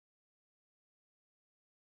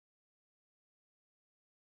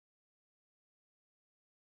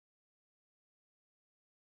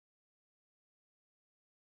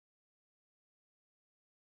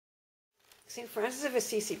St. Francis of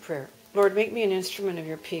Assisi prayer. Lord, make me an instrument of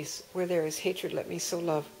your peace. Where there is hatred, let me sow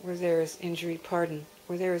love. Where there is injury, pardon.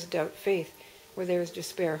 Where there is doubt, faith. Where there is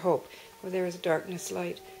despair, hope. Where there is darkness,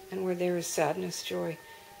 light. And where there is sadness, joy.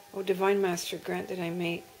 O Divine Master, grant that I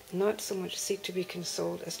may not so much seek to be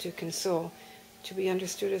consoled as to console, to be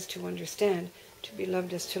understood as to understand, to be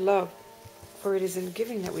loved as to love. For it is in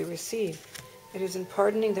giving that we receive. It is in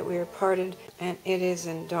pardoning that we are pardoned, and it is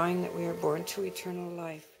in dying that we are born to eternal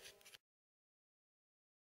life.